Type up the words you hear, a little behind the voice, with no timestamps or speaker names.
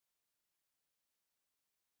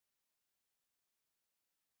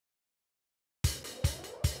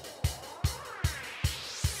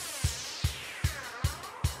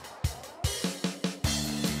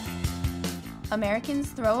Americans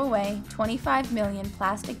throw away 25 million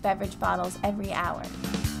plastic beverage bottles every hour.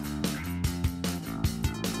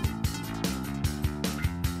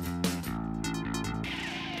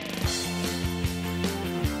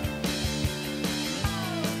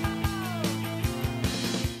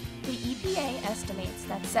 The EPA estimates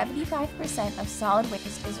that 75% of solid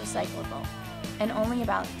waste is recyclable, and only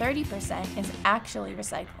about 30% is actually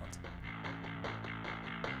recycled.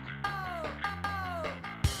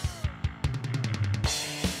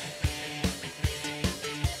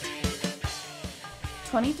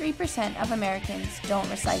 23% of Americans don't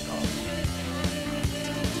recycle.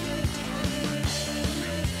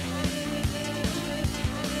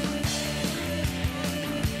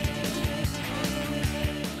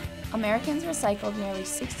 Americans recycled nearly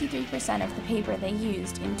 63% of the paper they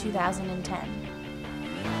used in 2010.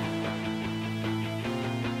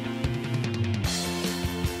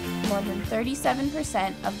 More than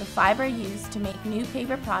 37% of the fiber used to make new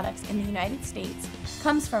paper products in the United States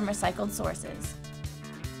comes from recycled sources.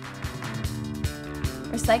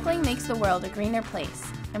 Recycling makes the world a greener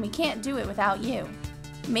place, and we can't do it without you.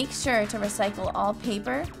 Make sure to recycle all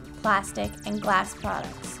paper, plastic, and glass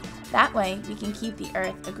products. That way, we can keep the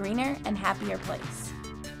Earth a greener and happier place.